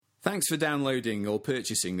Thanks for downloading or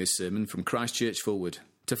purchasing this sermon from Christchurch Fulwood.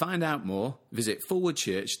 To find out more, visit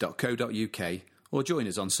fulwoodchurch.co.uk or join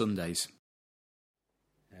us on Sundays.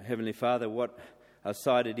 Heavenly Father, what a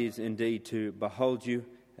sight it is indeed to behold you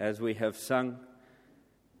as we have sung,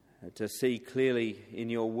 to see clearly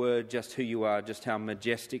in your word just who you are, just how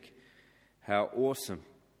majestic, how awesome,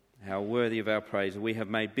 how worthy of our praise. We have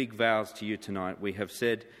made big vows to you tonight. We have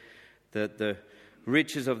said that the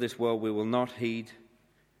riches of this world we will not heed.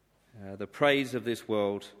 The praise of this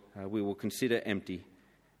world we will consider empty,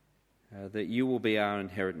 that you will be our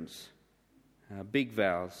inheritance. Big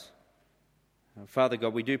vows. Father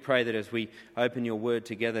God, we do pray that as we open your word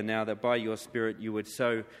together now, that by your Spirit you would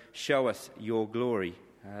so show us your glory,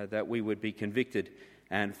 that we would be convicted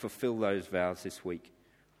and fulfill those vows this week.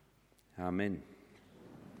 Amen.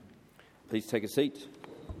 Please take a seat.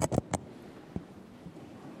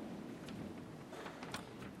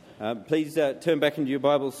 Please turn back into your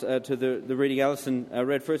Bibles to the reading Alison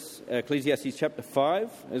read for us, Ecclesiastes chapter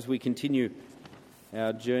 5, as we continue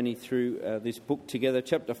our journey through this book together.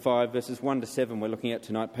 Chapter 5, verses 1 to 7, we're looking at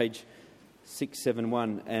tonight, page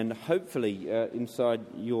 671. And hopefully inside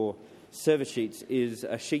your service sheets is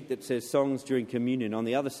a sheet that says Songs During Communion. On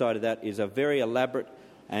the other side of that is a very elaborate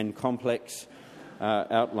and complex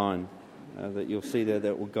outline that you'll see there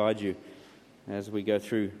that will guide you as we go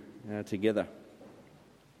through together.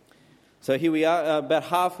 So here we are, about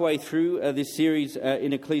halfway through this series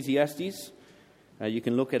in Ecclesiastes. You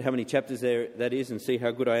can look at how many chapters there that is and see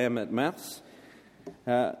how good I am at maths.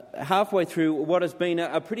 Halfway through what has been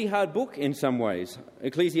a pretty hard book in some ways.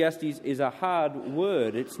 Ecclesiastes is a hard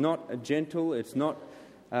word. It's not gentle. It's not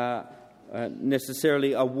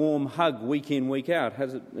necessarily a warm hug week in, week out.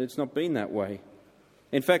 It's not been that way.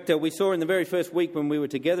 In fact, we saw in the very first week when we were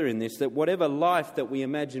together in this that whatever life that we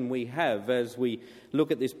imagine we have as we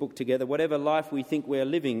look at this book together, whatever life we think we're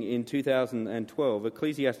living in 2012,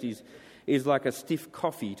 Ecclesiastes is like a stiff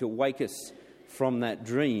coffee to wake us from that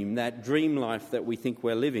dream life that we think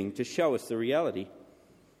we're living, to show us the reality.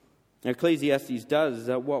 Ecclesiastes does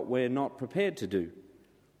what we're not prepared to do.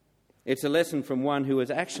 It's a lesson from one who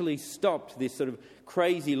has actually stopped this sort of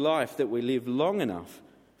crazy life that we live long enough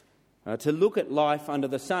to look at life under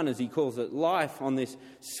the sun, as he calls it, life on this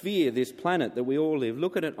sphere, this planet that we all live.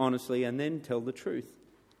 Look at it honestly and then tell the truth.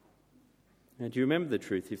 Now, do you remember the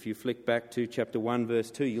truth? If you flick back to chapter 1, verse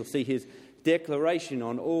 2, you'll see his declaration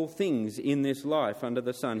on all things in this life under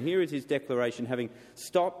the sun. Here is his declaration, having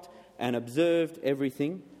stopped and observed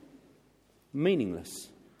everything. Meaningless.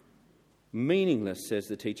 Meaningless, says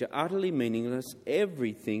the teacher, utterly meaningless.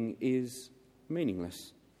 Everything is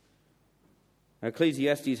meaningless.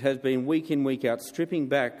 Ecclesiastes has been week in, week out, stripping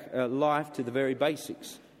back life to the very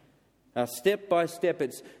basics. Step by step,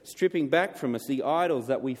 it's stripping back from us the idols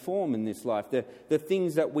that we form in this life, the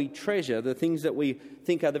things that we treasure, the things that we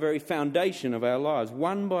think are the very foundation of our lives.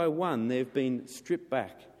 One by one, they've been stripped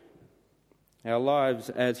back. Our lives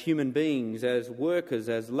as human beings, as workers,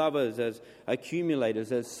 as lovers, as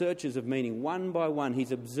accumulators, as searchers of meaning, one by one,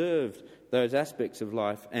 he's observed those aspects of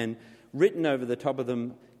life and written over the top of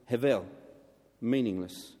them, Hevel.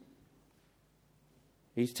 Meaningless.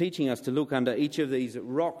 He's teaching us to look under each of these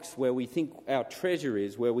rocks where we think our treasure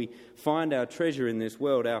is, where we find our treasure in this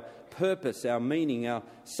world, our purpose, our meaning, our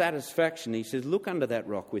satisfaction. He says, look under that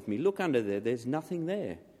rock with me. Look under there. There's nothing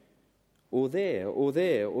there. Or there, or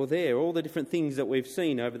there, or there. All the different things that we've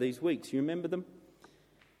seen over these weeks. You remember them?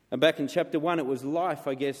 And back in chapter 1, it was life,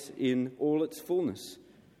 I guess, in all its fullness,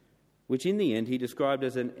 which in the end he described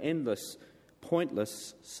as an endless,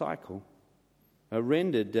 pointless cycle.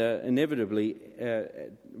 Rendered inevitably,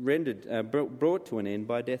 brought to an end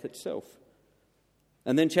by death itself.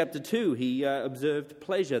 And then chapter 2, he observed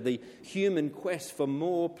pleasure, the human quest for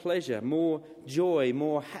more pleasure, more joy,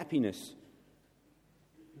 more happiness.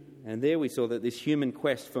 And there we saw that this human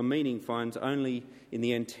quest for meaning finds only in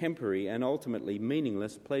the end temporary and ultimately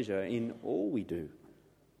meaningless pleasure in all we do.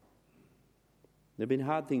 There have been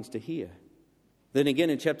hard things to hear. Then again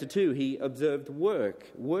in chapter 2, he observed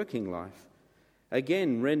working life.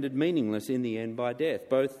 Again, rendered meaningless in the end by death.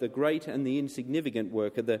 Both the great and the insignificant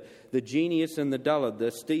worker, the genius and the dullard,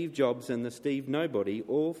 the Steve Jobs and the Steve Nobody,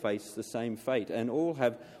 all face the same fate and all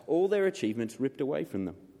have all their achievements ripped away from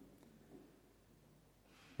them.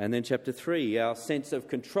 And then chapter 3, our sense of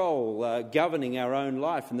control governing our own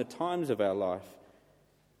life and the times of our life.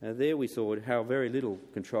 There we saw how very little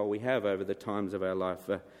control we have over the times of our life.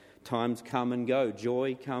 Times come and go.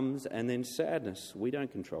 Joy comes and then sadness. We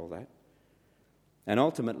don't control that. And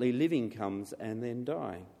ultimately living comes and then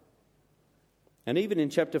dying. And even in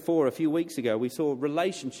chapter 4 a few weeks ago, we saw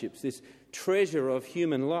relationships, this treasure of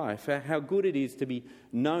human life, how good it is to be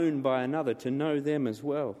known by another, to know them as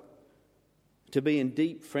well, to be in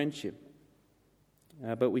deep friendship.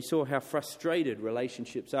 But we saw how frustrated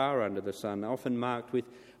relationships are under the sun, often marked with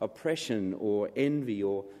oppression or envy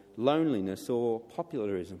or loneliness or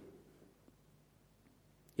popularism.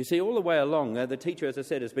 You see, all the way along, the teacher, as I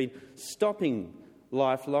said, has been stopping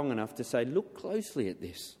life long enough to say, look closely at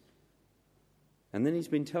this. And then he's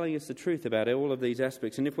been telling us the truth about all of these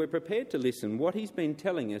aspects. And if we're prepared to listen, what he's been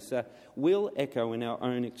telling us will echo in our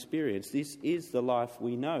own experience. This is the life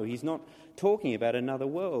we know. He's not talking about another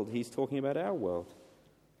world. He's talking about our world.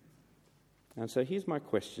 And so here's my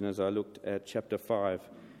question as I looked at chapter 5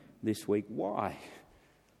 this week. Why?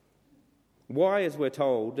 Why, as we're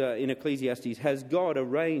told in Ecclesiastes, has God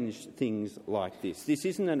arranged things like this? This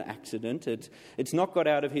isn't an accident. It's not got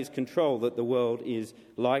out of his control that the world is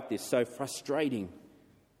like this, so frustrating.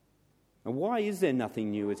 And why is there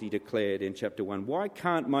nothing new, as he declared in chapter 1? Why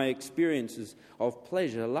can't my experiences of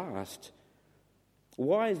pleasure last?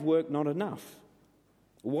 Why is work not enough?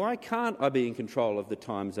 Why can't I be in control of the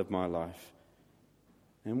times of my life?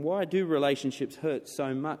 And why do relationships hurt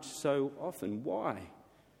so much so often? Why?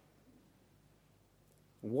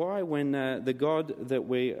 Why, when the God that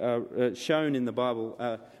we are shown in the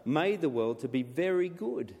Bible made the world to be very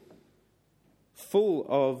good, full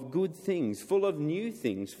of good things, full of new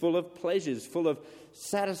things, full of pleasures, full of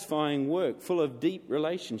satisfying work, full of deep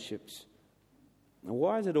relationships?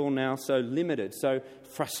 Why is it all now so limited, so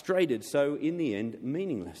frustrated, so in the end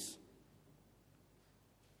meaningless?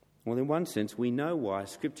 Well, in one sense, we know why.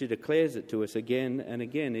 Scripture declares it to us again and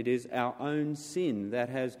again. It is our own sin that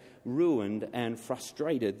has ruined and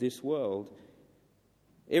frustrated this world.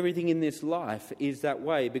 Everything in this life is that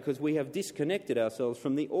way because we have disconnected ourselves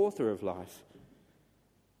from the author of life.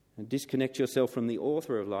 And disconnect yourself from the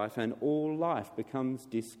author of life and all life becomes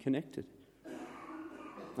disconnected.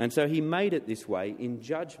 And so he made it this way in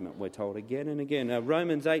judgment, we're told again and again.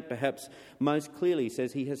 Romans 8 perhaps most clearly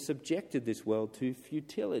says he has subjected this world to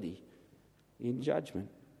futility in judgment.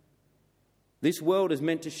 This world is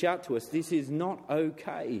meant to shout to us, this is not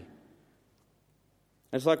okay.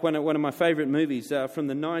 It's like one of my favourite movies from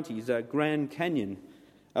the 90s, Grand Canyon.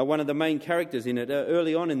 One of the main characters in it,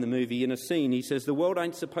 early on in the movie, in a scene, he says, the world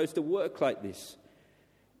ain't supposed to work like this.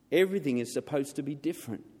 Everything is supposed to be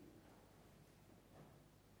different.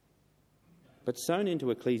 But sewn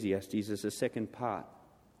into Ecclesiastes is the second part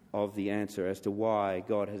of the answer as to why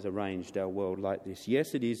God has arranged our world like this.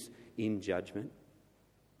 Yes, it is in judgment.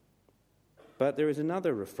 But there is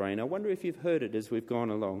another refrain. I wonder if you've heard it as we've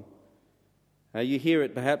gone along. You hear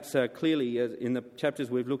it perhaps clearly in the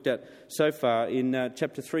chapters we've looked at so far. In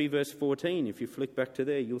chapter 3, verse 14, if you flick back to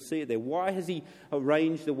there, you'll see it there. Why has he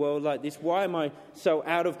arranged the world like this? Why am I so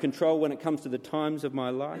out of control when it comes to the times of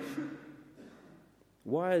my life?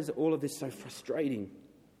 Why is all of this so frustrating,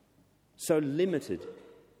 so limited?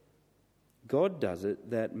 God does it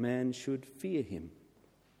that man should fear him.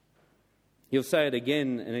 He'll say it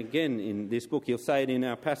again and again in this book. He'll say it in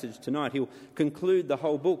our passage tonight. He'll conclude the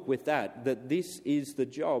whole book with that this is the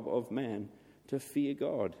job of man, to fear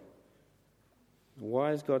God. Why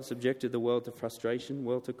has God subjected the world to frustration?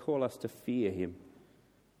 Well, to call us to fear him,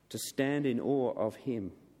 to stand in awe of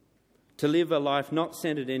him. To live a life not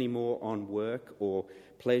centred anymore on work or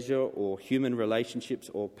pleasure or human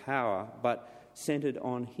relationships or power, but centred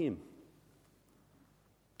on him.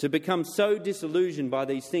 To become so disillusioned by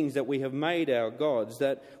these things that we have made our gods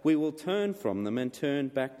that we will turn from them and turn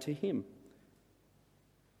back to him.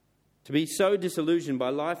 To be so disillusioned by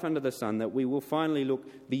life under the sun that we will finally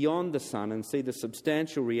look beyond the sun and see the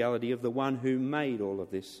substantial reality of the one who made all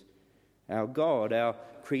of this. Our God, our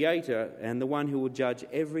Creator, and the one who will judge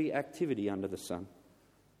every activity under the sun.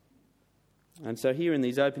 And so here in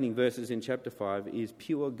these opening verses in chapter 5 is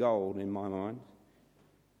pure gold in my mind.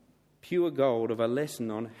 Pure gold of a lesson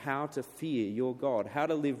on how to fear your God, how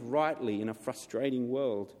to live rightly in a frustrating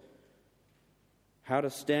world, how to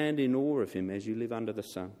stand in awe of him as you live under the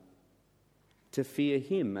sun. To fear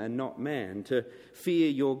him and not man, to fear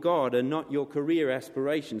your God and not your career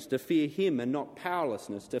aspirations, to fear him and not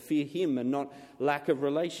powerlessness, to fear him and not lack of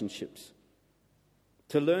relationships.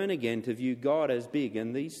 To learn again to view God as big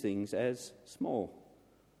and these things as small.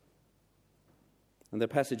 And the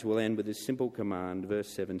passage will end with this simple command, verse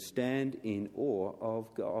 7, stand in awe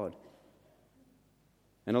of God.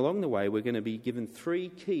 And along the way we're going to be given 3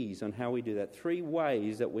 keys on how we do that, 3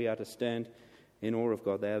 ways that we are to stand in awe of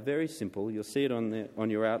God. They are very simple. You'll see it on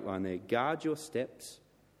your outline there. Guard your steps,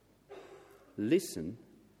 listen,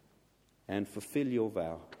 and fulfill your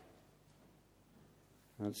vow.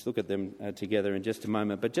 Let's look at them together in just a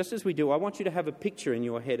moment. But just as we do, I want you to have a picture in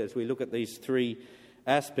your head as we look at these three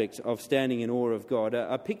aspects of standing in awe of God.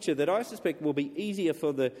 A picture that I suspect will be easier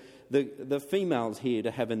for the females here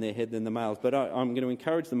to have in their head than the males. But I'm going to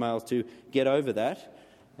encourage the males to get over that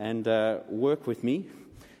and work with me.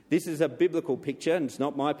 This is a biblical picture, and it's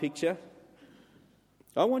not my picture.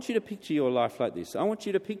 I want you to picture your life like this. I want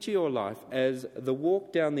you to picture your life as the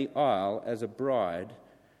walk down the aisle as a bride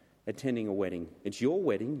attending a wedding. It's your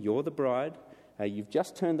wedding, you're the bride, you've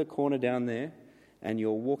just turned the corner down there and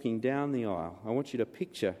you're walking down the aisle. I want you to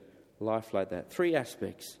picture life like that. Three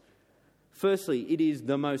aspects. Firstly, it is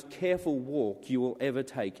the most careful walk you will ever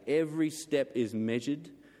take. Every step is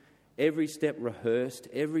measured, every step rehearsed,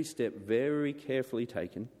 every step very carefully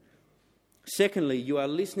taken. Secondly, you are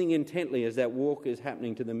listening intently as that walk is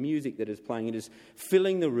happening to the music that is playing. It is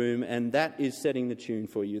filling the room, and that is setting the tune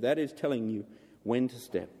for you. That is telling you when to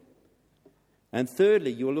step. And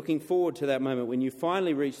thirdly, you're looking forward to that moment when you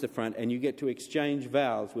finally reach the front and you get to exchange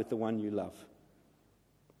vows with the one you love.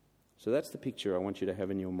 So that's the picture I want you to have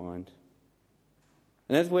in your mind.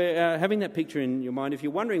 And as we're having that picture in your mind, if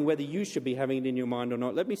you're wondering whether you should be having it in your mind or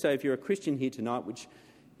not, let me say if you're a Christian here tonight, which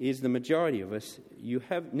is the majority of us, you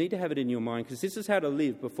need to have it in your mind because this is how to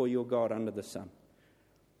live before your God under the sun.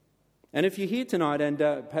 And if you're here tonight and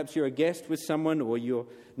perhaps you're a guest with someone or you're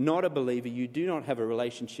not a believer, you do not have a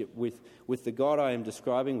relationship with the God I am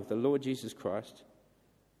describing, with the Lord Jesus Christ,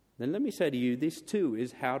 then let me say to you, this too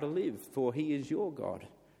is how to live, for He is your God.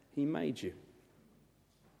 He made you.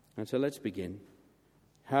 And so let's begin.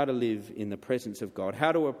 How to live in the presence of God.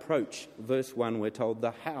 How to approach, verse 1, we're told,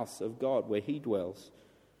 the house of God where He dwells.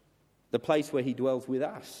 The place where He dwells with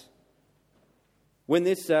us. When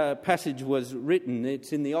this passage was written,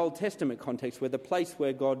 it's in the Old Testament context where the place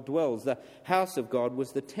where God dwells, the house of God,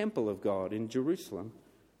 was the temple of God in Jerusalem.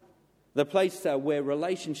 The place where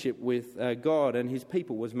relationship with God and His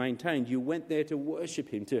people was maintained. You went there to worship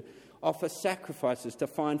Him, to offer sacrifices, to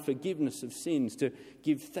find forgiveness of sins, to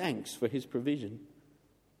give thanks for His provision.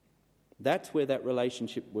 That's where that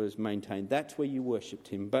relationship was maintained. That's where you worshipped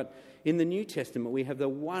Him. But in the New Testament, we have the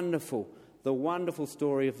wonderful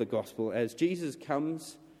story of the gospel. As Jesus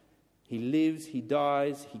comes, He lives, He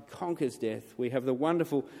dies, He conquers death. We have the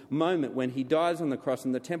wonderful moment when He dies on the cross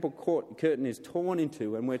and the temple curtain is torn in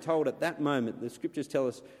two, and we're told at that moment, the scriptures tell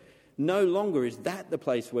us, no longer is that the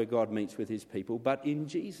place where God meets with His people, but in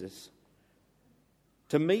Jesus.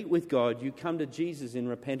 To meet with God, you come to Jesus in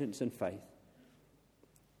repentance and faith.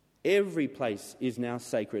 Every place is now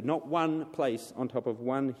sacred. Not one place on top of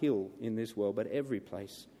one hill in this world, but every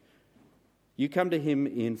place. You come to Him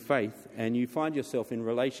in faith and you find yourself in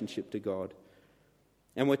relationship to God.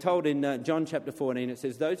 And we're told in John chapter 14, it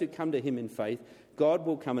says, those who come to Him in faith, God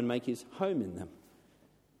will come and make His home in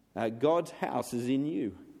them. God's house is in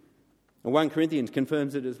you. And 1 Corinthians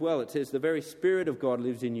confirms it as well. It says, the very Spirit of God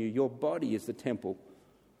lives in you. Your body is the temple.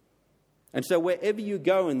 And so wherever you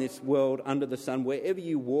go in this world under the sun, wherever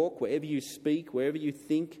you walk, wherever you speak, wherever you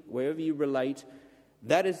think, wherever you relate,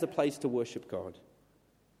 that is the place to worship God.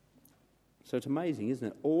 So it's amazing, isn't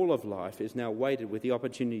it? All of life is now weighted with the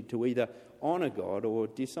opportunity to either honour God or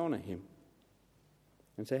dishonour Him.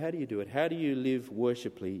 And so how do you do it? How do you live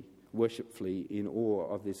worshipfully in awe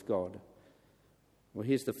of this God? Well,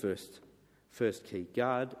 here's the first key.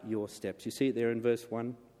 Guard your steps. You see it there in verse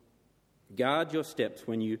 1? Guard your steps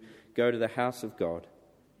when you go to the house of God.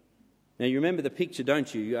 Now you remember the picture,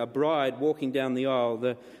 don't you? A bride walking down the aisle,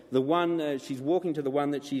 the one she's walking to the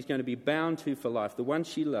one that she's going to be bound to for life, the one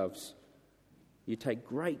she loves. You take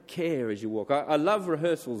great care as you walk. I love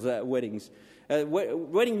rehearsals at weddings.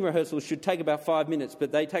 Wedding rehearsals should take about 5 minutes,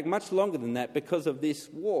 but they take much longer than that because of this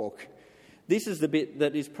walk. This is the bit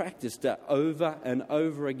that is practiced over and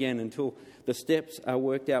over again until the steps are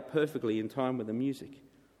worked out perfectly in time with the music.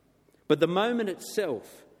 But the moment itself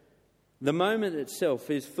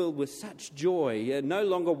is filled with such joy, no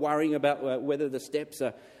longer worrying about whether the steps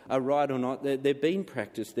are right or not. They've been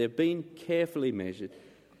practiced, they've been carefully measured,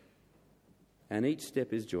 and each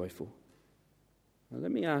step is joyful. Now,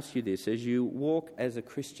 let me ask you this, as you walk as a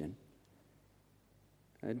Christian,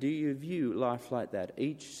 do you view life like that?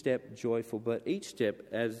 Each step joyful, but each step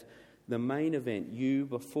as the main event, you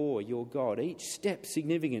before your God, each step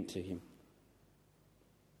significant to Him.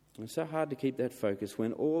 It's so hard to keep that focus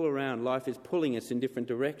when all around life is pulling us in different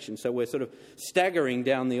directions. So we're sort of staggering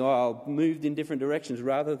down the aisle, moved in different directions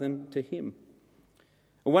rather than to Him.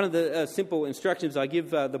 One of the simple instructions I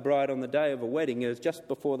give the bride on the day of a wedding is just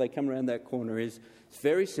before they come around that corner is, it's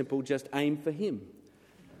very simple, just aim for Him.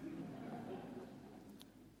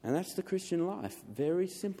 And that's the Christian life. Very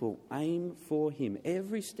simple. Aim for Him.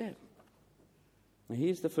 Every step. Now,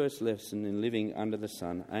 here's the first lesson in living under the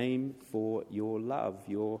sun. Aim for your love,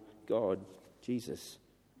 your God, Jesus.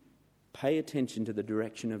 Pay attention to the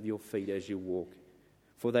direction of your feet as you walk,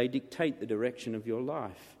 for they dictate the direction of your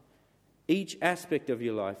life. Each aspect of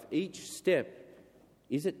your life, each step,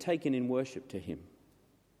 is it taken in worship to him?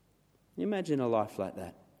 Imagine a life like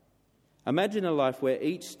that. Imagine a life where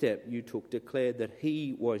each step you took declared that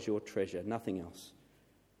he was your treasure, nothing else.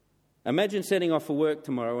 Imagine setting off for work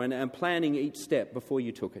tomorrow and planning each step before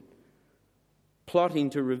you took it. Plotting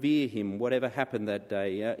to revere him, whatever happened that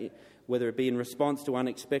day, whether it be in response to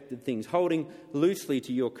unexpected things. Holding loosely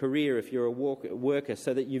to your career if you're a worker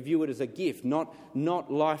so that you view it as a gift, not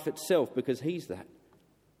life itself, because he's that.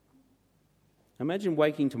 Imagine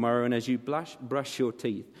waking tomorrow and as you brush your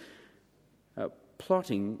teeth,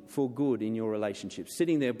 plotting for good in your relationships,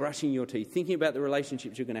 sitting there brushing your teeth, thinking about the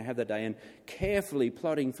relationships you're going to have that day and carefully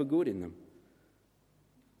plotting for good in them.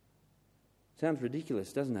 Sounds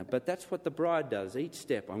ridiculous, doesn't it? But that's what the bride does. Each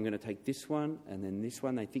step, I'm going to take this one and then this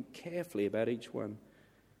one. They think carefully about each one.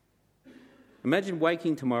 Imagine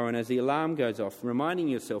waking tomorrow and as the alarm goes off, reminding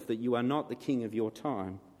yourself that you are not the king of your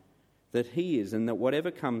time, that he is, and that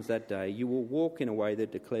whatever comes that day, you will walk in a way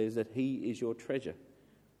that declares that he is your treasure.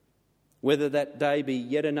 Whether that day be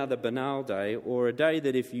yet another banal day or a day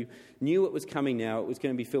that if you knew it was coming now, it was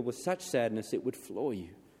going to be filled with such sadness it would floor you.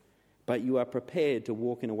 But you are prepared to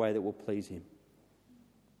walk in a way that will please him.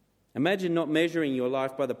 Imagine not measuring your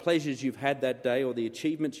life by the pleasures you've had that day or the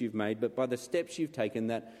achievements you've made, but by the steps you've taken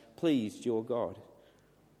that pleased your God.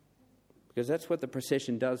 Because that's what the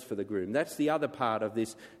procession does for the groom. That's the other part of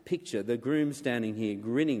this picture. The groom standing here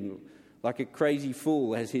grinning like a crazy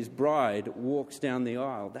fool as his bride walks down the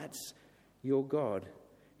aisle. That's your God.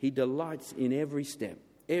 He delights in every step,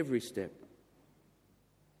 every step.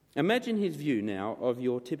 Imagine his view now of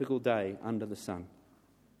your typical day under the sun.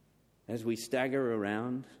 As we stagger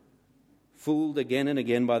around, fooled again and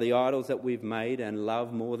again by the idols that we've made and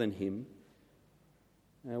love more than him,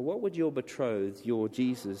 what would your betrothed, your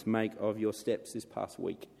Jesus, make of your steps this past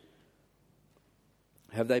week?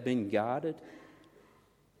 Have they been guarded?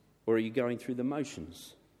 Or are you going through the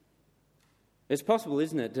motions? It's possible,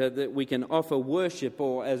 isn't it, that we can offer worship,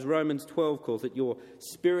 or as Romans 12 calls it, your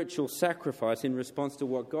spiritual sacrifice in response to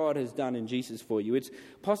what God has done in Jesus for you. It's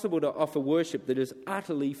possible to offer worship that is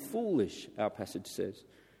utterly foolish, our passage says.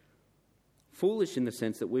 Foolish in the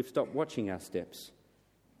sense that we've stopped watching our steps.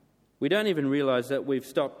 We don't even realise that we've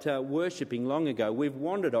stopped worshipping long ago. We've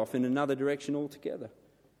wandered off in another direction altogether.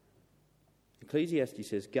 Ecclesiastes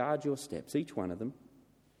says, guard your steps, each one of them.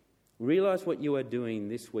 Realise what you are doing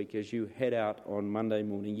this week as you head out on Monday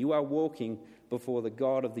morning. You are walking before the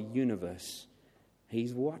God of the universe.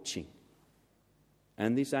 He's watching.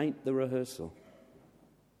 And this ain't the rehearsal.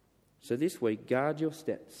 So this week, guard your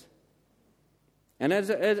steps. And as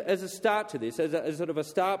a start to this, as sort of a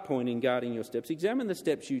start point in guarding your steps, examine the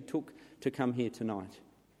steps you took to come here tonight,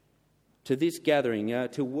 to this gathering,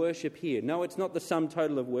 to worship here. No, it's not the sum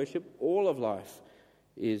total of worship. All of life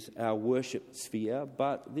is our worship sphere,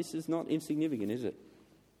 but this is not insignificant, is it?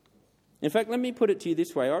 In fact, let me put it to you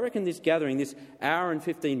this way. I reckon this gathering, this hour and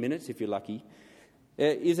 15 minutes, if you're lucky,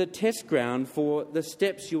 is a test ground for the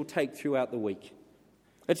steps you'll take throughout the week.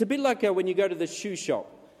 It's a bit like when you go to the shoe shop.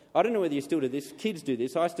 I don't know whether you still do this. Kids do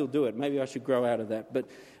this. I still do it. Maybe I should grow out of that. But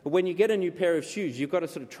when you get a new pair of shoes, you've got to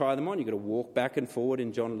sort of try them on. You've got to walk back and forward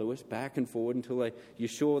in John Lewis, back and forward until you're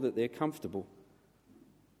sure that they're comfortable.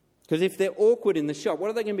 Because if they're awkward in the shop, what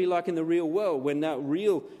are they going to be like in the real world when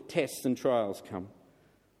real tests and trials come?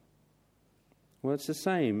 Well, it's the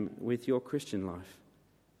same with your Christian life.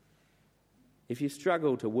 If you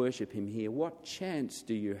struggle to worship him here, what chance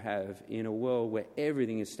do you have in a world where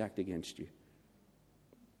everything is stacked against you?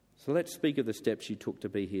 So let's speak of the steps you took to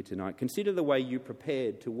be here tonight. Consider the way you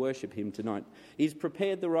prepared to worship him tonight. Is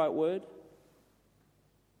prepared the right word?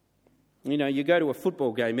 You know, you go to a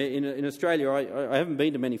football game. In Australia, I haven't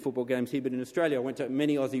been to many football games here, but in Australia I went to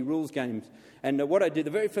many Aussie rules games. And what I did,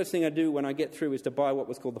 the very first thing I do when I get through is to buy what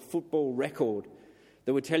was called the football record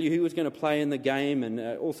that would tell you who was going to play in the game and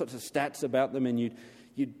all sorts of stats about them. And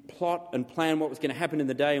you'd plot and plan what was going to happen in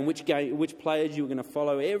the day and which players you were going to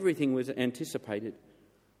follow. Everything was anticipated.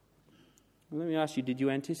 Well, let me ask you, did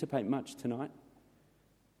you anticipate much tonight?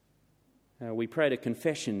 We prayed a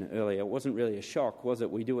confession earlier. It wasn't really a shock, was it?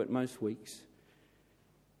 We do it most weeks.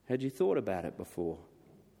 Had you thought about it before?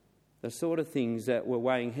 The sort of things that were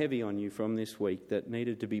weighing heavy on you from this week that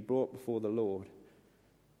needed to be brought before the Lord.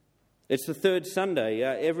 It's the third Sunday.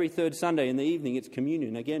 Every third Sunday in the evening it's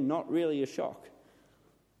communion. Again, not really a shock.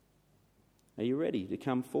 Are you ready to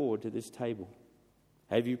come forward to this table?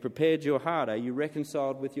 Have you prepared your heart? Are you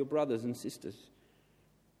reconciled with your brothers and sisters?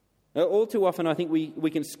 All too often, I think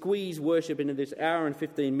we can squeeze worship into this hour and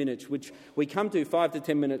 15 minutes, which we come to 5 to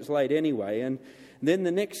 10 minutes late anyway. And then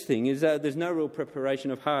the next thing is there's no real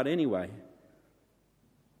preparation of heart anyway.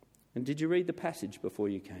 And did you read the passage before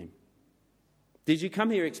you came? Did you come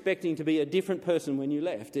here expecting to be a different person when you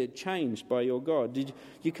left, changed by your God? Did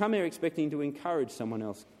you come here expecting to encourage someone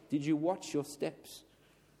else? Did you watch your steps?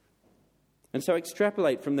 And so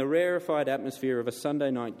extrapolate from the rarefied atmosphere of a Sunday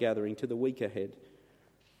night gathering to the week ahead.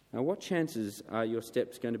 Now, what chances are your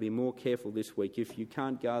steps going to be more careful this week if you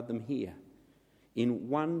can't guard them here in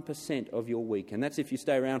 1% of your week? And that's if you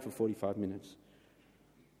stay around for 45 minutes.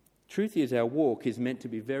 Truth is, our walk is meant to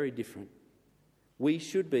be very different. We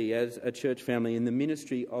should be, as a church family, in the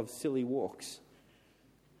ministry of silly walks.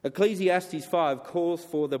 Ecclesiastes 5 calls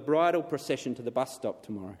for the bridal procession to the bus stop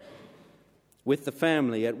tomorrow, with the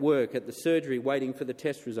family, at work, at the surgery, waiting for the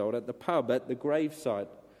test result, at the pub, at the gravesite,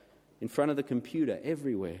 in front of the computer,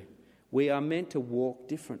 everywhere. We are meant to walk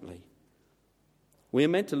differently. We are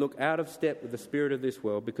meant to look out of step with the spirit of this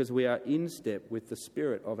world because we are in step with the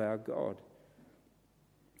spirit of our God.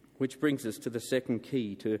 Which brings us to the second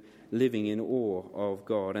key to living in awe of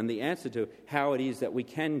God and the answer to how it is that we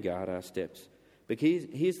can guard our steps. Because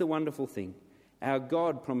here's the wonderful thing. Our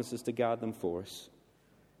God promises to guard them for us.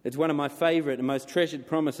 It's one of my favourite and most treasured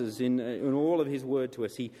promises in all of his word to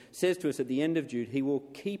us. He says to us at the end of Jude, he will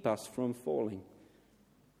keep us from falling.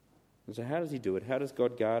 And so how does he do it? How does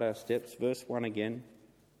God guard our steps? Verse 1 again.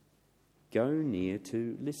 Go near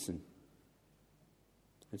to listen.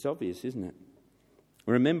 It's obvious, isn't it?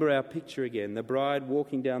 Remember our picture again. The bride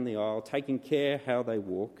walking down the aisle, taking care how they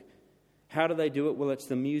walk. How do they do it? Well, it's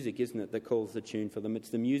the music, isn't it, that calls the tune for them. It's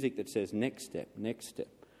the music that says, next step, next step.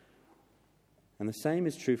 And the same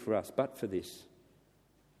is true for us, but for this.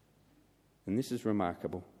 And this is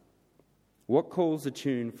remarkable. What calls the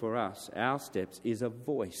tune for us, our steps, is a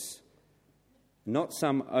voice. Not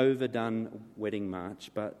some overdone wedding march,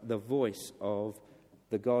 but the voice of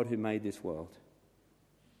the God who made this world.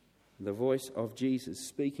 The voice of Jesus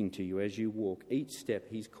speaking to you as you walk. Each step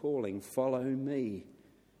he's calling, follow me.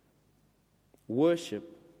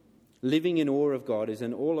 Worship, living in awe of God, is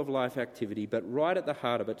an all-of-life activity, but right at the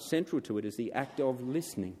heart of it, central to it, is the act of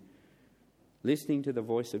listening. Listening to the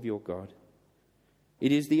voice of your God.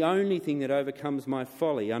 It is the only thing that overcomes my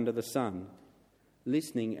folly under the sun.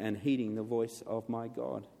 Listening and heeding the voice of my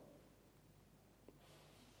God.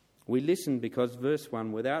 We listen because, verse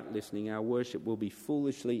 1, without listening, our worship will be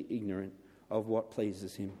foolishly ignorant of what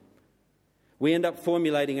pleases him. We end up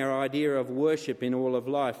formulating our idea of worship in all of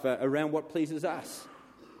life around what pleases us.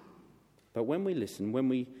 But when we listen, when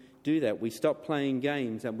we do that, we stop playing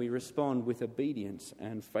games and we respond with obedience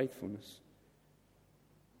and faithfulness.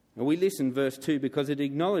 And we listen, verse 2, because it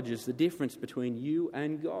acknowledges the difference between you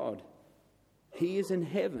and God. He is in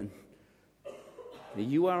heaven.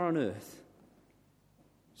 You are on earth.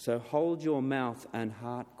 So hold your mouth and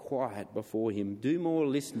heart quiet before him. Do more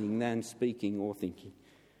listening than speaking or thinking.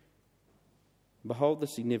 Behold the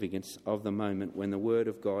significance of the moment when the word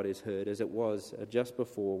of God is heard, as it was just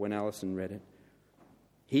before when Alison read it.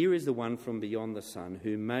 Here is the one from beyond the sun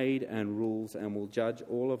who made and rules and will judge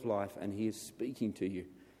all of life, and he is speaking to you.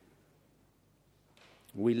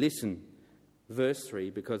 We listen, verse 3,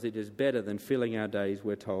 because it is better than filling our days,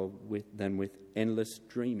 we're told, than with endless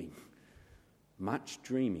dreaming. Much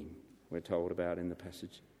dreaming, we're told about in the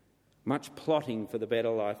passage. Much plotting for the better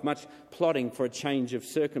life. Much plotting for a change of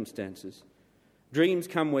circumstances. Dreams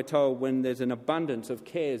come, we're told, when there's an abundance of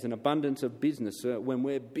cares, an abundance of business, when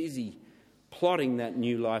we're busy plotting that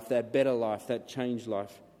new life, that better life, that changed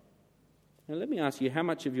life. Now let me ask you, how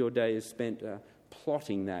much of your day is spent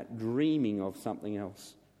plotting that, dreaming of something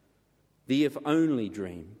else? The if only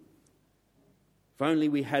dream. If only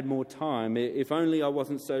we had more time, if only I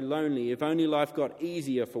wasn't so lonely, if only life got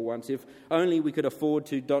easier for once, if only we could afford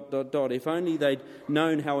to ... if only they'd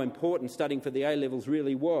known how important studying for the A-levels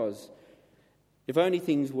really was, if only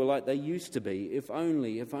things were like they used to be, if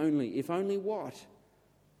only what?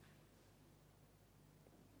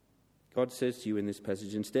 God says to you in this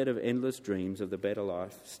passage, instead of endless dreams of the better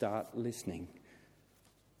life, start listening.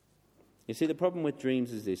 You see, the problem with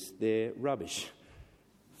dreams is this: they're rubbish.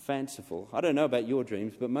 Fanciful. I don't know about your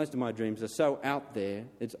dreams, but most of my dreams are so out there,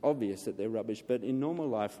 it's obvious that they're rubbish. But in normal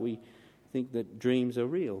life, we think that dreams are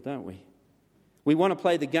real, don't we? We want to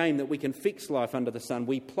play the game that we can fix life under the sun.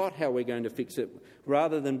 We plot how we're going to fix it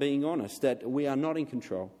rather than being honest that we are not in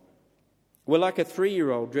control. We're like a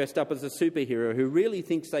 3-year-old dressed up as a superhero who really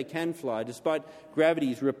thinks they can fly despite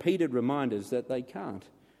gravity's repeated reminders that they can't.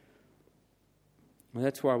 Well,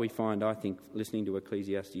 that's why we find, I think, listening to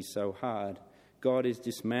Ecclesiastes so hard God is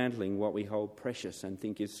dismantling what we hold precious and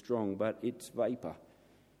think is strong, but it's vapour.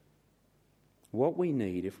 What we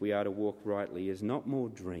need if we are to walk rightly is not more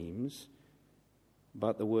dreams,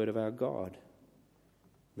 but the word of our God.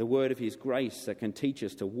 The word of his grace that can teach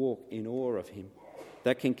us to walk in awe of him,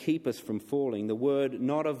 that can keep us from falling. The word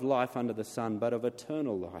not of life under the sun, but of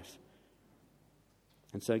eternal life.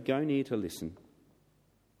 And so go near to listen.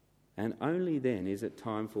 And only then is it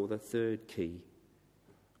time for the third key,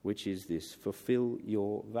 which is this: fulfill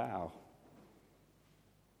your vow.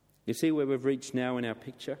 You see where we've reached now in our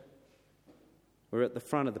picture? We're at the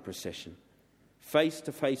front of the procession, face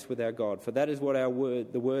to face with our God. For that is what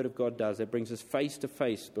the word of God does. It brings us face to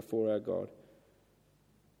face before our God.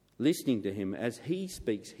 Listening to him as he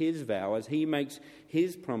speaks his vow, as he makes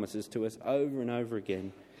his promises to us over and over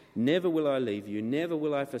again. Never will I leave you, never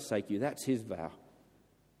will I forsake you. That's his vow.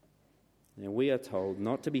 Now we are told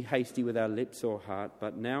not to be hasty with our lips or heart,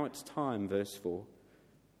 but now it's time, verse 4.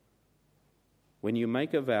 When you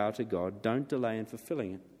make a vow to God, don't delay in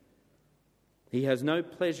fulfilling it. He has no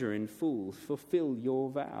pleasure in fools. Fulfill your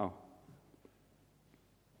vow.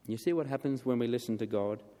 You see what happens when we listen to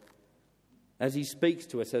God? As he speaks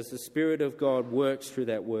to us, as the Spirit of God works through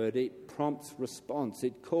that word, it prompts response.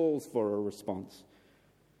 It calls for a response.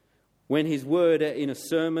 When his word in a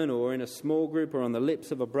sermon or in a small group or on the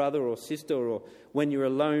lips of a brother or sister, or when you're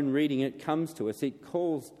alone reading it, comes to us, it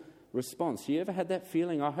calls response. You ever had that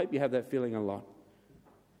feeling? I hope you have that feeling a lot.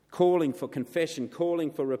 Calling for confession,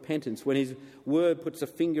 calling for repentance, when his word puts a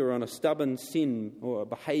finger on a stubborn sin or a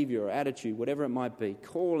behaviour or attitude, whatever it might be,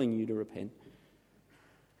 calling you to repent.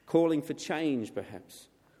 Calling for change, perhaps,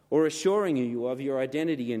 or assuring you of your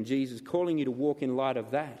identity in Jesus, calling you to walk in light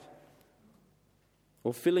of that,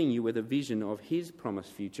 or filling you with a vision of his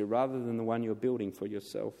promised future rather than the one you're building for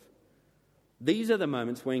yourself. These are the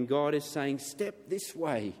moments when God is saying, step this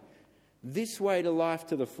way to life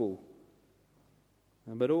to the full.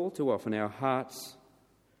 But all too often our hearts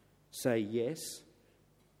say yes,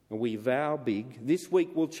 and we vow big. This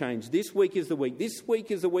week will change. This week is the week. This week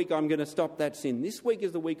is the week I'm going to stop that sin. This week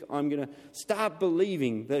is the week I'm going to start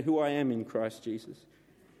believing that who I am in Christ Jesus.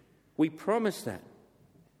 We promise that.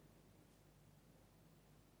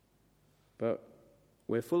 But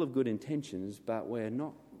we're full of good intentions, but we're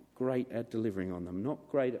not great at delivering on them, not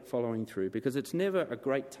great at following through, because it's never a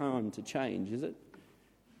great time to change, is it?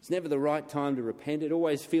 It's never the right time to repent. It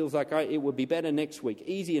always feels like it would be better next week,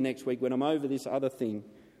 easier next week when I'm over this other thing.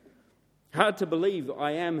 Hard to believe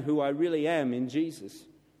I am who I really am in Jesus.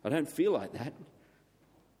 I don't feel like that.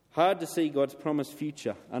 Hard to see God's promised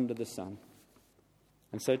future under the sun.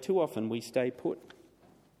 And so too often we stay put.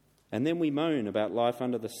 And then we moan about life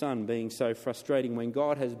under the sun being so frustrating when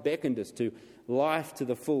God has beckoned us to life to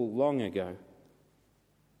the full long ago.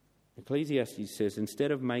 Ecclesiastes says,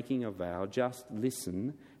 instead of making a vow, just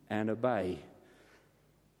listen and obey.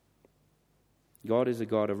 God is a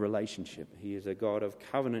God of relationship. He is a God of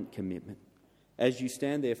covenant commitment. As you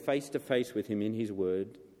stand there face to face with him in his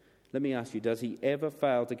word, let me ask you, does he ever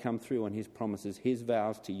fail to come through on his promises, his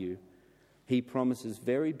vows to you? He promises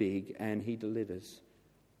very big and he delivers.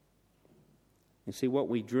 And see, what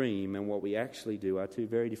we dream and what we actually do are two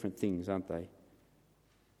very different things, aren't they?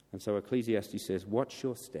 And so Ecclesiastes says, watch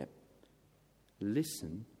your step,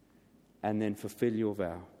 listen, and then fulfill your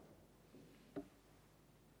vow.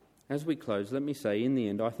 As we close, let me say, in the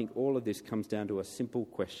end, I think all of this comes down to a simple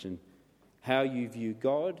question: how you view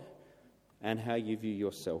God and how you view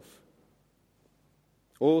yourself.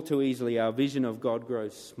 All too easily, our vision of God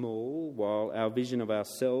grows small, while our vision of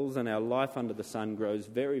ourselves and our life under the sun grows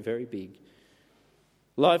very, very big.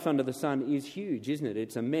 Life under the sun is huge, isn't it?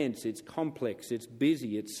 It's immense, it's complex, it's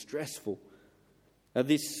busy, it's stressful.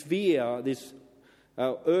 This sphere, this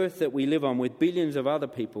earth that we live on with billions of other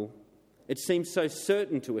people, it seems so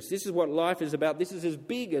certain to us. This is what life is about. This is as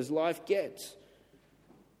big as life gets.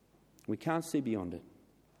 We can't see beyond it.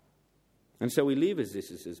 And so we live as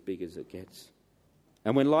this is as big as it gets.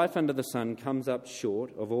 And when life under the sun comes up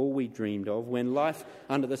short of all we dreamed of, when life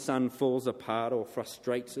under the sun falls apart or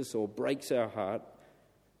frustrates us or breaks our heart,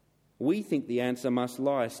 we think the answer must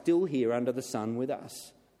lie still here under the sun with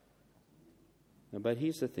us. But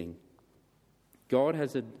here's the thing. God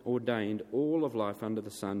has ordained all of life under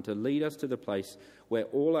the sun to lead us to the place where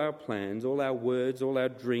all our plans, all our words, all our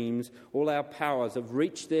dreams, all our powers have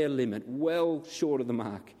reached their limit, well short of the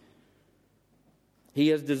mark. He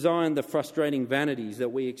has designed the frustrating vanities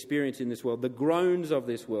that we experience in this world, the groans of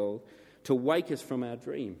this world, to wake us from our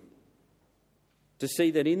dream. To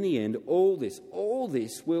see that in the end, all this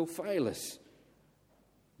will fail us.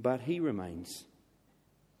 But he remains.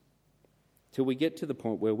 Till we get to the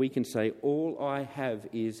point where we can say, all I have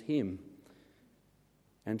is him.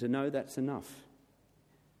 and to know that's enough.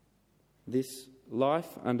 This life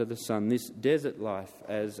under the sun, this desert life,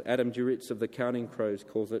 as Adam Duritz of the Counting Crows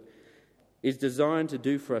calls it, is designed to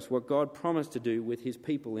do for us what God promised to do with his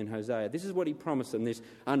people in Hosea. This is what he promised them, this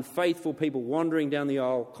unfaithful people wandering down the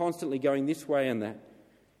aisle, constantly going this way and that.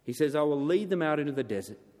 He says, I will lead them out into the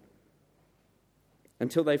desert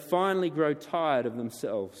until they finally grow tired of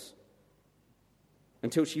themselves,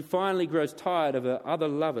 until she finally grows tired of her other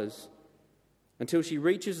lovers, until she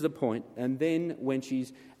reaches the point, and then when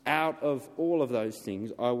she's out of all of those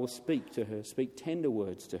things, I will speak to her, speak tender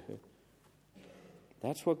words to her.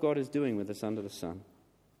 That's what God is doing with us under the sun.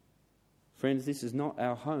 Friends, this is not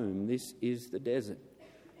our home, this is the desert.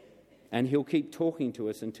 And he'll keep talking to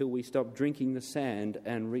us until we stop drinking the sand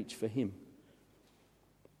and reach for him.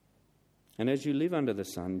 And as you live under the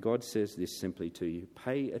sun, God says this simply to you: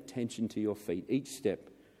 pay attention to your feet, each step.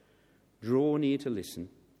 Draw near to listen.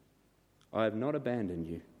 I have not abandoned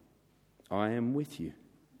you. I am with you.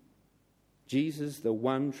 Jesus, the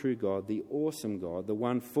one true God, the awesome God, the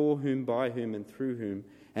one for whom, by whom, and through whom,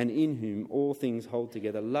 and in whom all things hold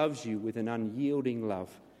together, loves you with an unyielding love.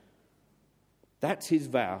 That's his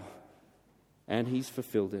vow, and he's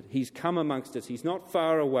fulfilled it. He's come amongst us. He's not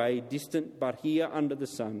far away, distant, but here under the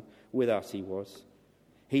sun with us he was.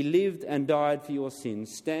 He lived and died for your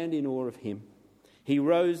sins. Stand in awe of him. He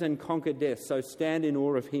rose and conquered death, so stand in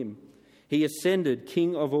awe of him. He ascended,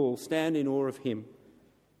 King of all. Stand in awe of him.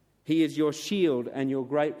 He is your shield and your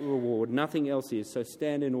great reward. Nothing else is, so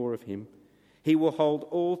stand in awe of him. He will hold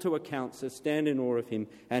all to account, so stand in awe of him.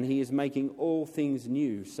 And he is making all things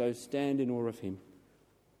new, so stand in awe of him.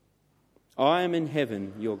 I am in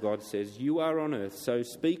heaven, your God says. You are on earth, so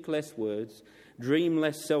speak less words, dream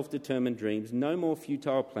less self-determined dreams, no more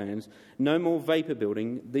futile plans, no more vapor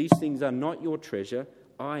building. These things are not your treasure.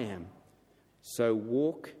 I am. So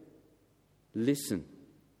walk, listen.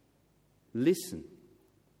 Listen.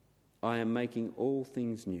 I am making all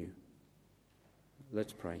things new.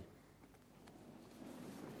 Let's pray.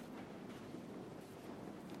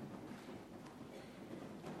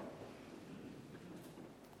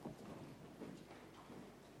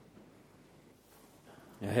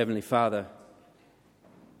 Our Heavenly Father,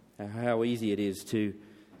 how easy it is to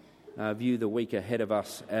view the week ahead of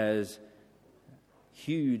us as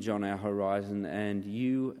huge on our horizon, and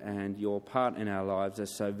you and your part in our lives are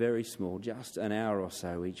so very small, just an hour or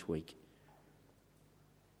so each week.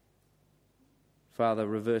 Father,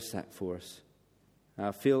 reverse that for us.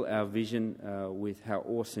 Fill our vision with how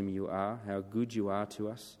awesome you are, how good you are to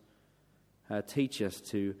us. Teach us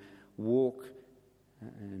to walk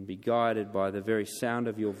and be guided by the very sound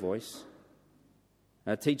of your voice.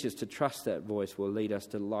 Teach us to trust that voice will lead us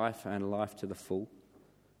to life and life to the full.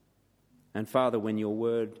 And Father, when your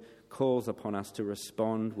word calls upon us to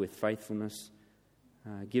respond with faithfulness,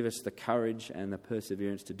 give us the courage and the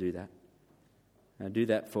perseverance to do that. Do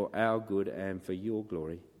that for our good and for your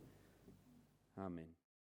glory. Amen.